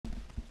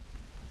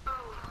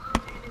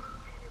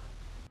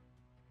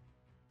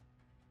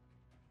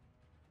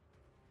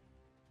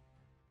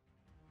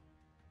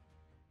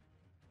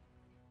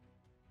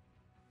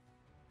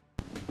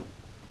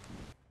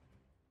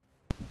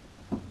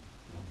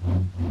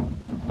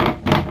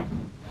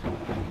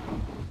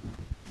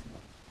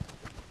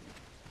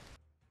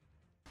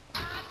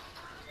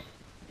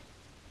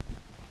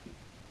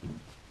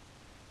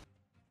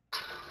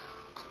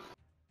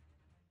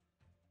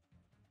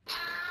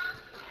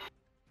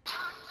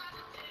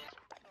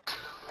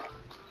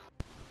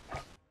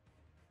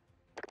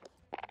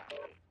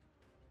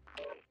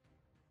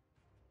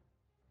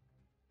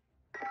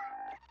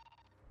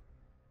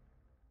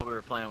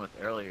playing with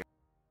earlier.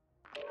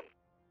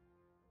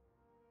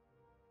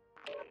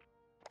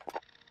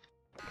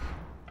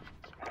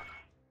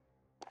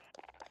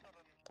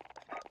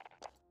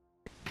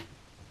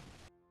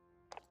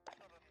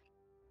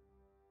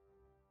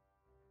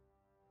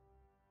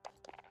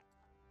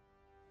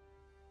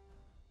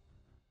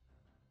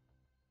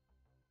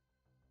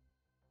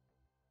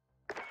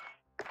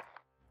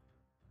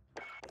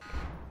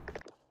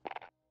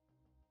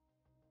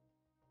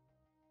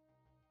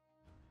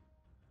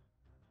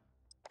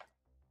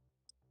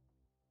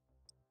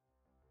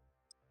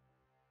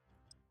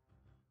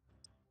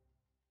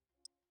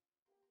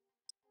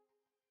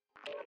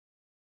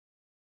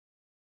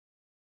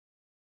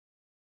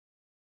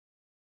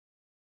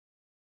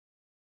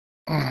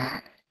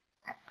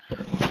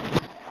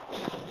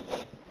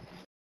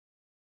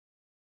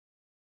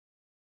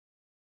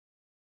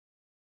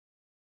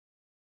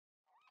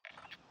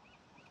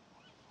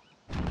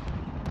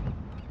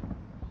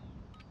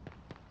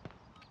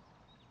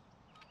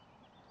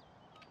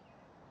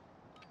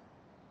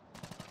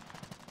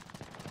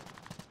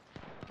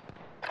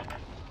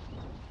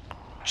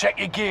 Check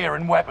your gear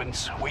and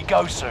weapons. We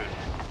go soon.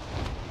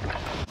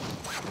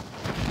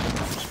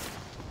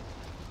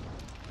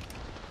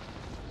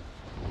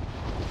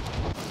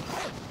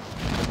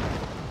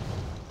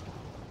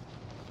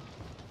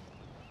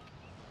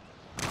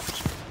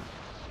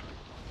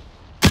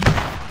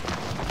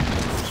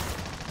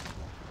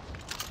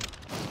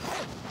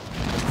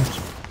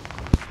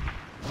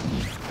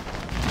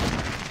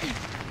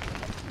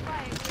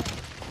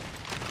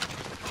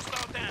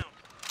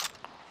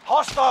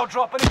 Hostile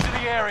dropping into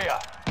the area.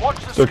 Watch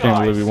the Still skies.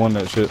 can't believe we won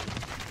that shit.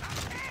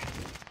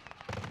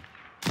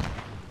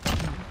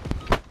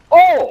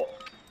 Oh!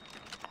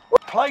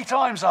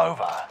 Playtime's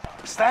over.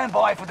 Stand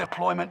by for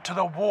deployment to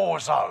the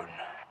war zone.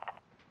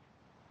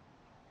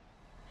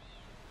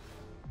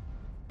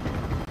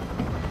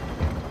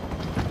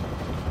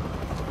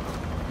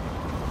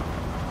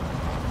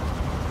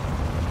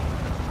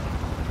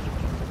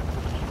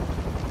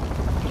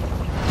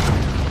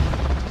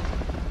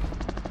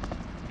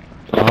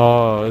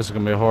 Oh, this is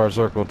gonna be a hard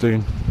circle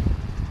too.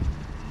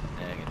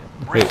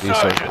 Hit these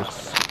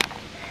circles.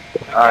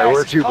 Alright,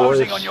 where to, boys?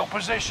 Closing on your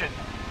position.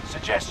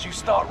 Suggest you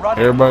start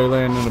running. Everybody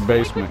laying in the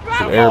basement.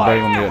 So everybody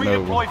gonna get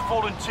Nova. Redeploy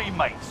fallen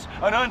teammates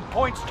and earn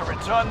points to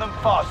return them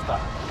faster.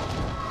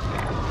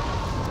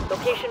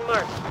 Location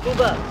marked.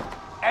 Move up.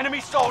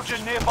 Enemy soldier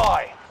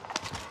nearby.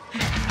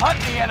 Hunt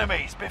the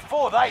enemies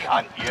before they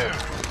hunt you.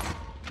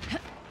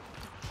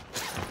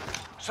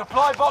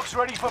 Supply box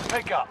ready for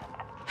pickup.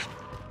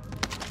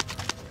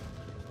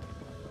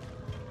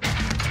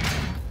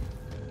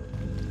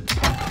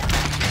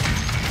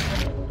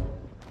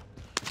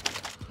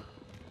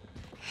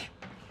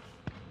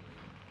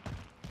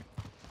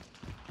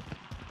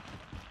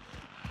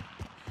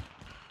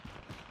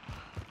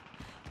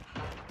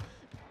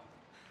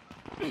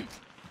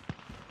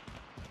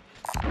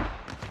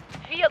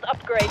 Field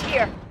upgrade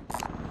here.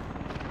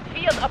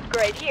 Field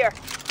upgrade here.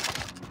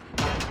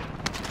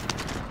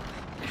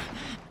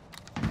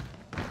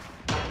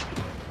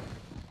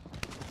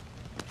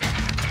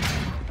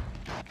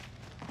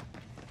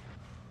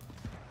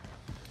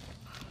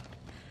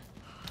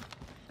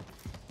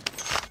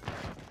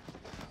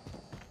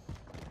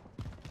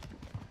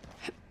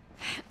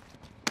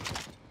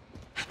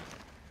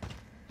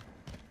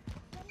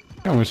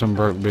 Tell me some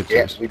broke bitches.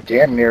 Yes, we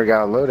damn near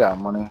got loadout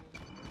money.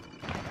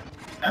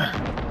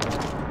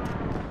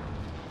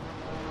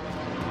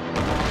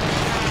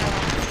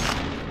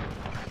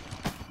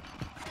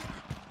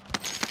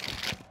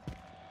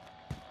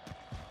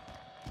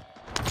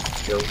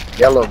 Yo,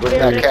 Yellow, bring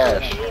that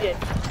cash.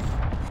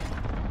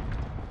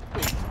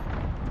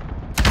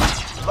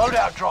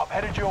 Loadout drop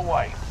headed your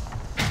way.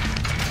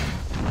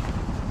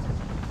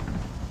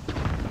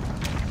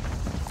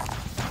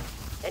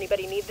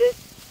 Anybody need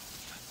this?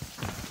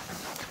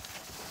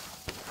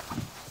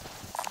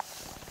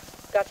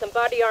 Got some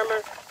body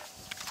armor.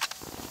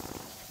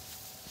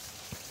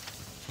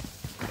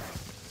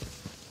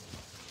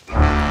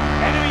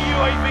 Enemy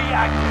UAV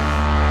active.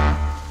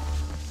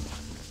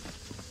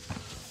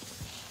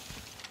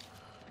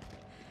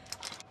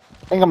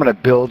 I think I'm gonna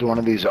build one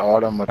of these I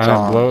didn't blow it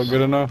automatons.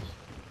 good enough.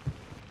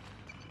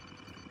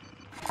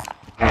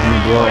 Can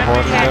you blow it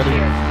harder, Daddy?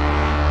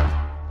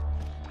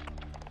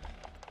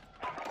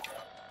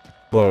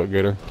 Blow it,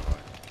 get her.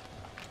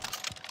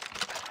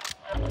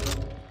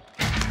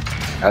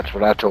 That's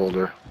what I told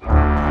her.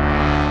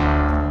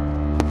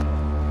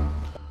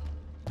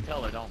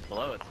 Tell her don't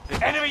blow it.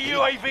 Enemy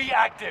UAV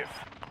active.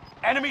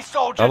 Enemy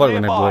soldier I like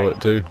when they nearby. blow it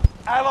too.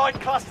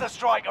 Allied cluster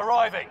strike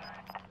arriving.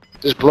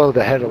 Just blow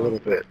the head a little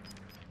bit.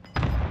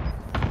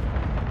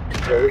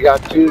 So we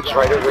got dudes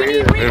right over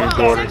here.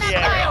 Headquarters.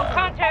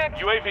 Contact.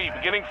 UAV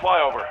beginning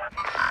flyover.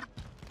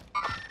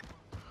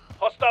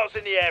 Hostiles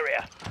in the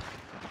area.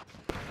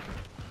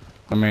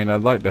 I mean,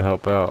 I'd like to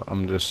help out.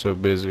 I'm just so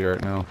busy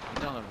right now.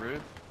 He's on the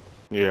roof.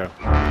 Yeah.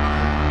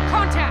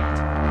 Contact.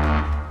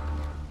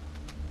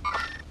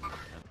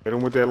 Hit him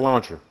with that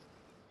launcher.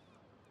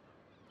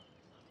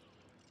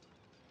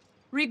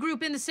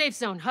 Regroup in the safe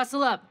zone.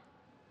 Hustle up.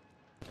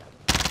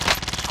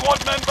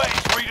 Squad member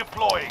is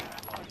redeploying.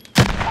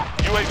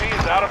 UAV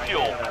is out of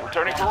fuel.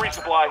 Returning for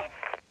resupply.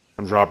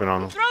 I'm dropping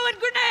on them. Throwing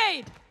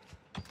grenade!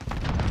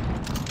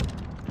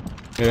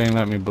 It ain't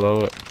let me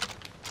blow it.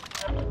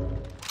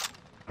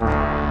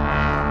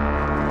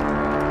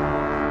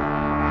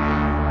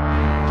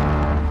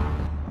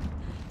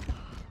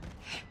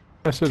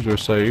 Message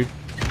received.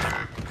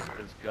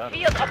 There's guns.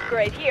 Field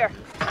upgrade here.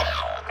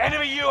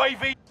 Enemy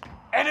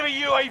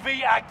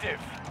UAV active.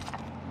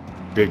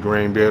 Big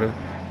green building.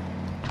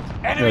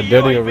 Yeah, Enemy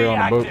Daddy over UAV here on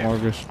the boat, active.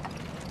 Marcus.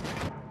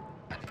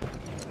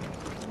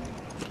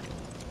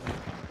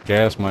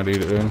 Gas might eat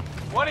it then.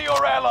 One of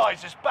your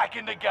allies is back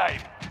in the game.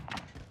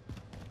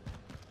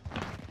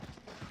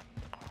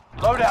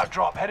 Loadout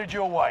drop headed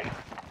your way.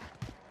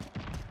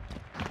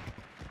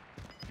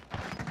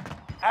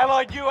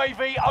 Allied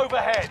UAV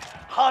overhead.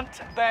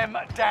 Hunt them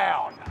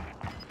down.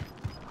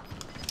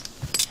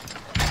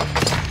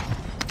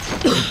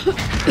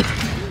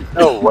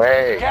 No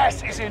way.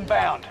 Gas is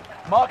inbound.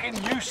 Marking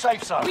new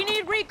safe zone. We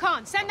need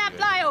recon. Send that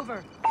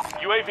flyover.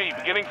 UAV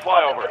beginning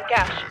flyover.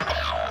 Cash.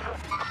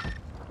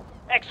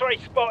 X-ray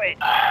spotted.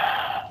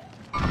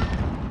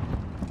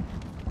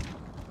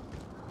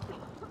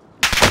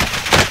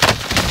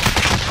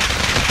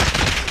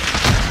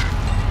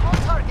 All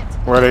targets.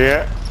 Where they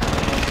at?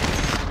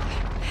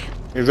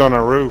 He's on the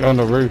roof. On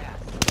the roof.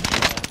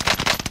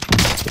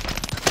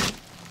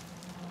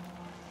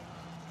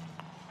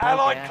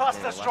 Allied Okay.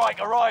 cluster strike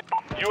arrived.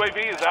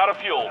 UAV is out of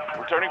fuel.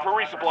 Returning for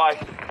resupply.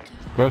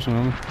 Question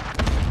on me.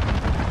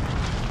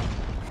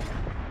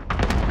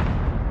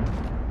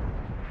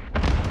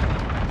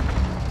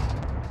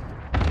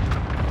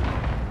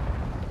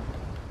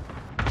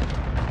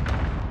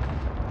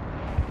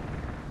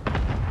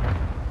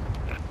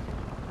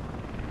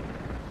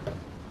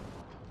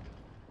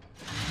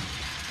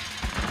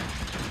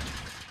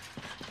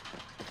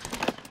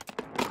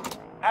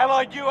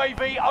 Allied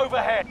UAV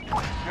overhead.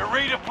 You're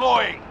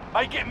redeploying.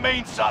 Make it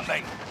mean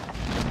something.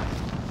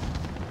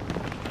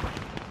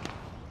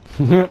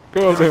 Go up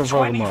there There are and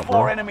fuck him up, 24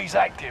 bro. enemies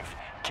active.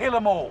 Kill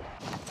them all.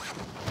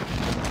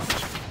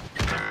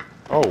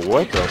 Oh,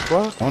 what the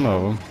fuck? One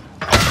of them.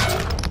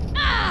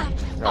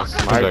 Got Is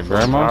sniped that from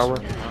grandma's?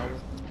 tower.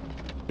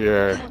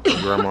 Yeah,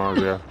 grandma's,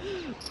 yeah.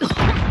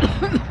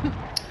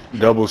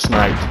 Double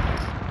sniped.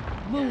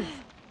 Move.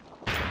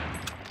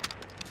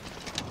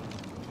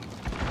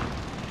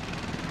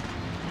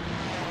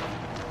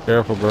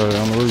 Careful, brother,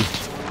 on the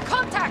roof.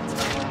 Contact!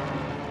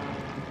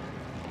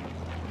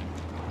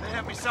 They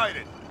have me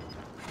sighted.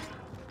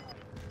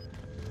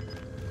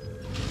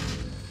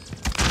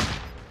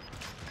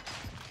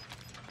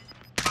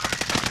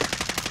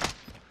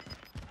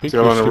 He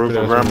Still on the roof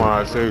stupid of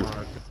ass grandma's too.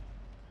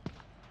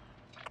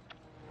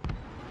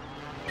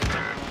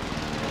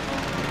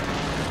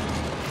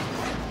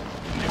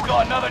 You've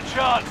got another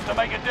chance to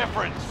make a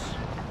difference.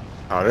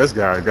 Oh, this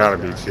guy gotta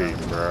be cheating,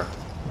 bro.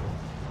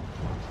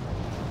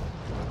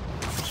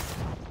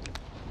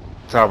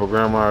 Top of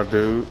grandma,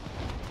 dude.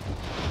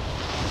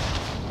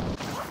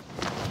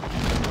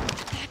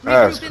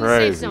 That's Regroup in the safe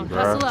crazy, zone.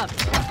 bro. Hustle up.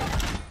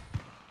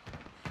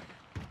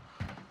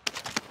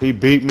 He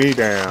beat me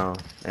down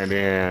and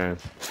then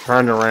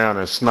turned around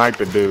and sniped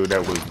the dude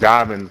that was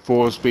diving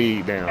full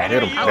speed down. Hit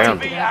Enemy him down.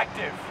 UAV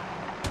active.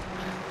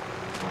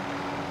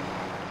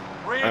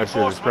 That shit is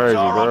Reinforcements crazy,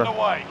 are bro. on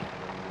the way.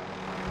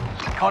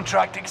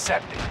 Contract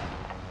accepted.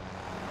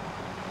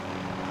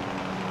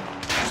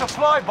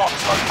 Supply box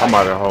located. I'm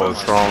about to hold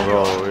Boots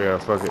stronghold. secure. Yeah,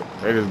 fuck it.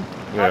 They just,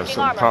 yeah, Marking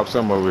some, armor. pop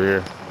some over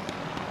here.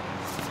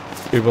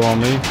 People on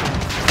me.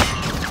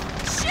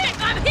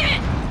 Shit, I'm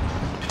hit!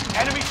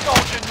 Enemy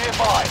soldier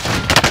nearby.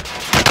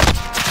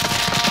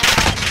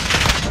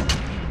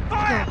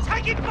 Fire!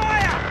 Taking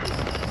fire!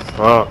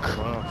 Fuck.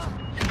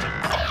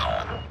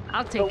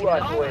 I'll take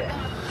it.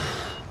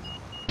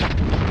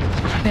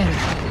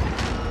 Better.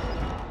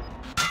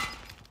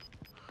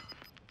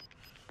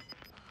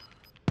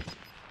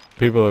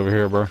 People over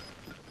here, bro.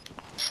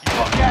 You've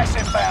got gas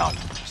inbound.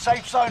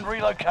 Safe zone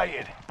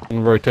relocated. I'm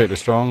gonna rotate the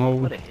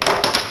stronghold. What a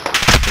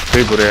hit.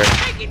 People there.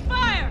 Taking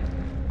fire!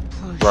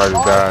 Right, Fire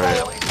died.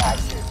 sale is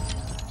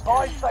active.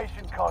 Buy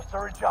station costs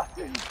are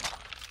adjusted.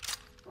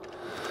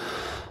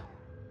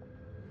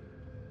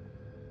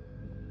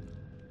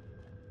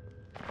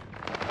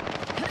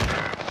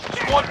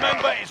 Squad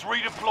member is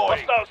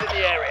redeploying. In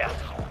the area.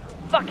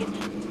 Fuck it.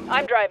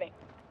 I'm driving.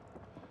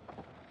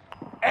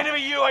 Enemy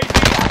UAV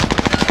active.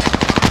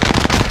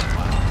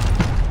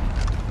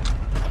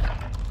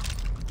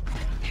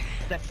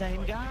 That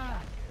same guy.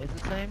 It's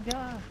the same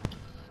guy.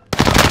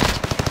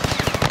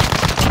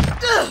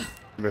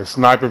 They're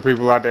sniping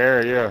people out the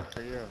area,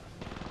 yeah.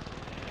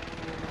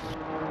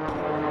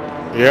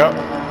 Yep.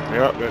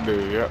 Yep, that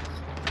dude, yep.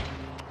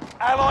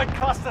 Allied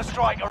cluster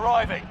strike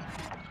arriving.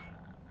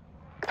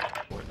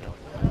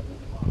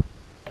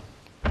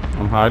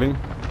 I'm hiding.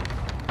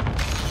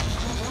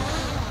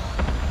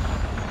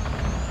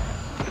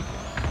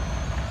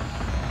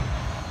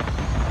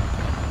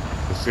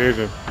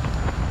 Precision.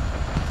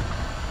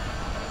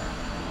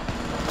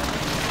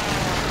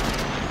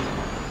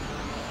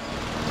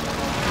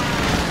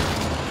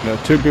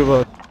 Got 2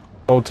 people,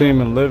 whole team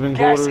in living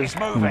Gas quarters is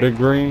moving. in Big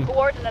Green.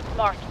 Coordinates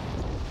marked.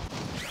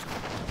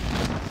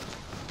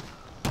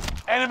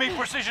 Enemy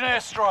precision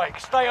airstrike.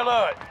 Stay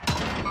alert.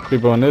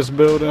 People in this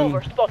building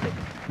Over spotted.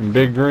 in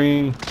Big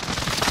Green,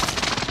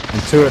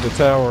 and 2 at the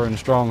tower in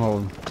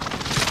Stronghold.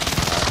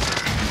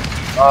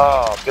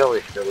 Oh,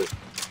 Billy.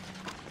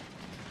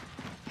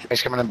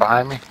 He's coming in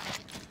behind me.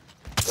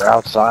 They're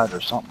outside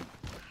or something.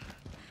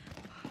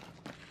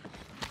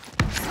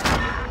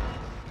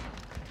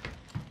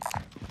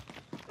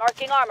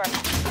 Marking armor.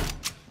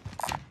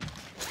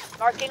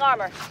 Marking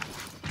armor.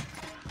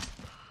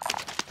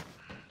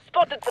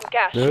 Spotted some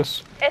cash.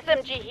 This.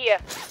 SMG here.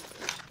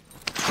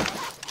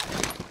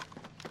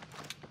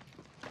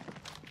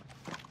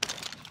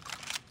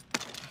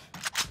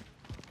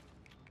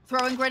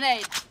 Throwing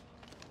grenade.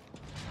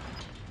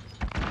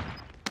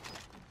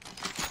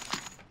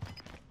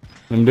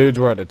 Them dudes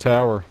were at the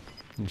tower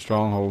in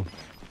Stronghold.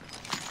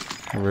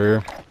 Over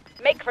here.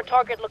 Make for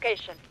target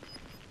location.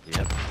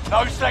 Yep.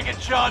 No second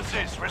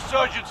chances.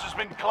 Resurgence has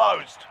been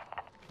closed.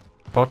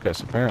 Fuck us,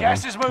 apparently.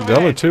 Gas is moving The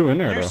other in. 2 in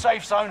there, New though.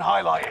 safe zone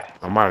highlighted.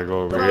 I might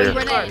go over Throwing here.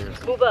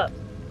 grenade. Move up.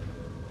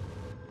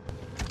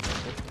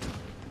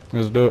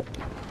 Let's do it.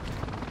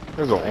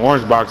 There's an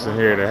orange box in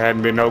here that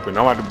hadn't been opened.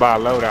 I'm about to buy a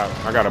loadout.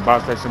 I got a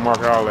box section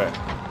marker, all that.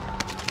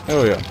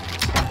 Hell yeah.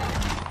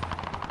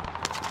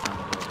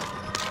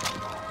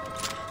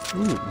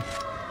 Ooh.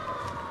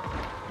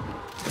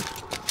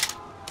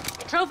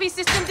 Trophy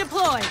system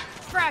deployed.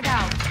 Frag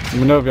out. Let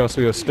me know if y'all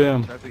see a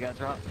stem. Trophy got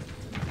dropped.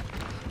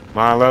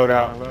 My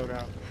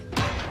loadout.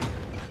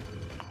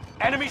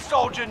 Enemy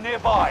soldier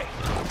nearby.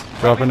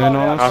 Dropping in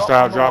on us.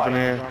 Hostile dropping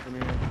in.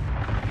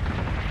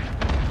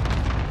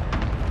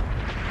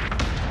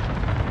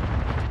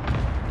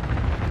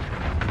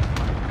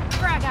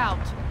 Frag out.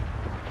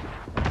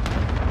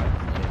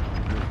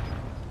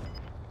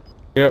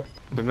 Yep.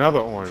 There's another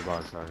orange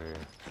box out here.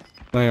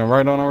 Laying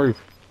right on the roof.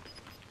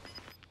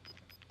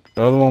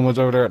 The other one was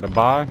over there at the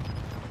buy.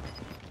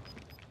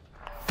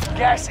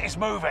 Gas is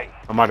moving.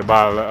 I'm about to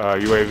buy a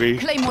UAV.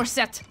 Claymore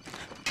set.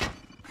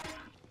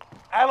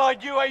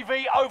 Allied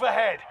UAV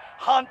overhead.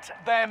 Hunt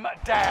them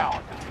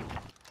down.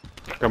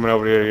 Coming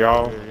over here,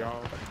 y'all.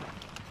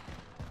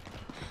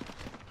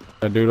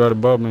 That dude right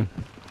above me.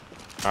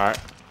 Alright.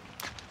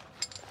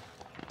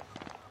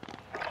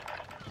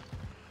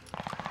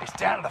 It's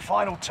down to the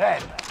final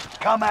 10.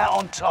 Come out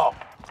on top.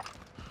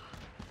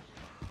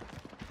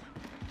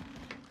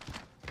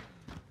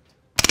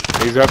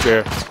 He's up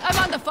there. I'm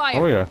under fire.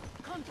 Oh yeah.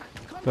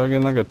 Y'all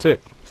getting like a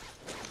tick.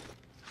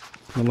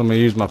 Don't let me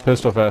use my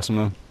pistol fast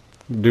enough.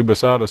 Dude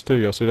beside us too,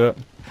 y'all see that?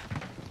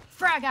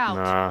 Frag out.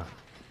 Nah.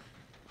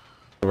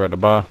 We're at the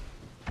bar.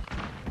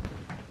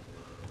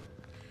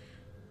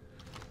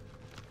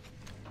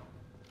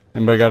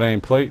 Anybody got any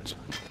plates?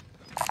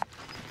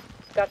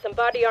 Got some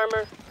body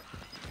armor.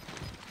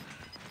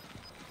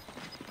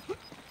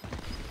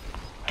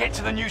 Get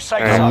to the new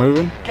safe I'm zone.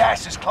 moving.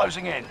 Gas is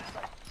closing in.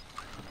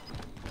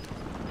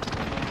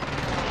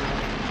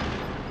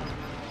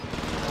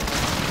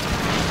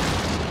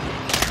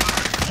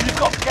 You've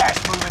got gas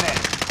moving in.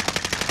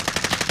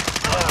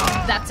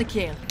 That's a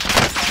kill.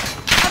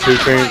 2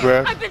 teams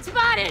left. I've been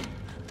spotted.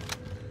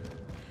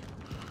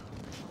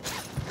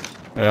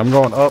 Hey, I'm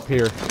going up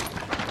here.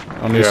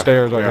 On these Yeah,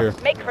 stairs right yeah. here.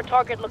 Make for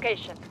target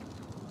location.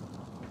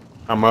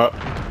 I'm up.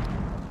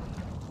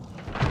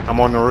 I'm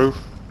on the roof.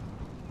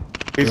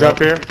 He's up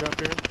here.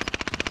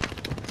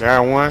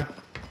 Down one.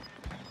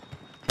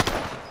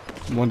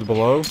 One's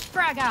below.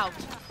 Frag out.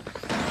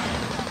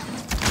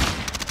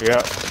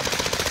 Yep.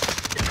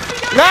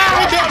 Nah,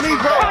 he down. He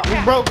broke. He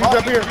broke. He's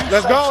up here.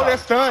 Let's go.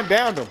 That's done.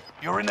 Downed him.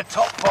 You're in the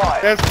top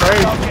 5. That's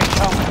crazy. Don't get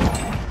comfortable.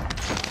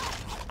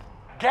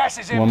 Gas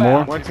is One inbound.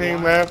 more. One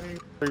team left.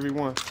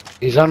 3v1.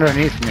 He's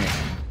underneath me.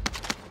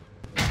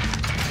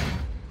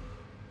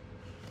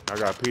 I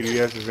got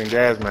PDSs and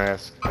gas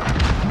masks.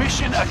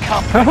 Mission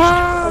accomplished.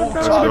 All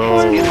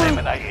targets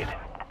eliminated.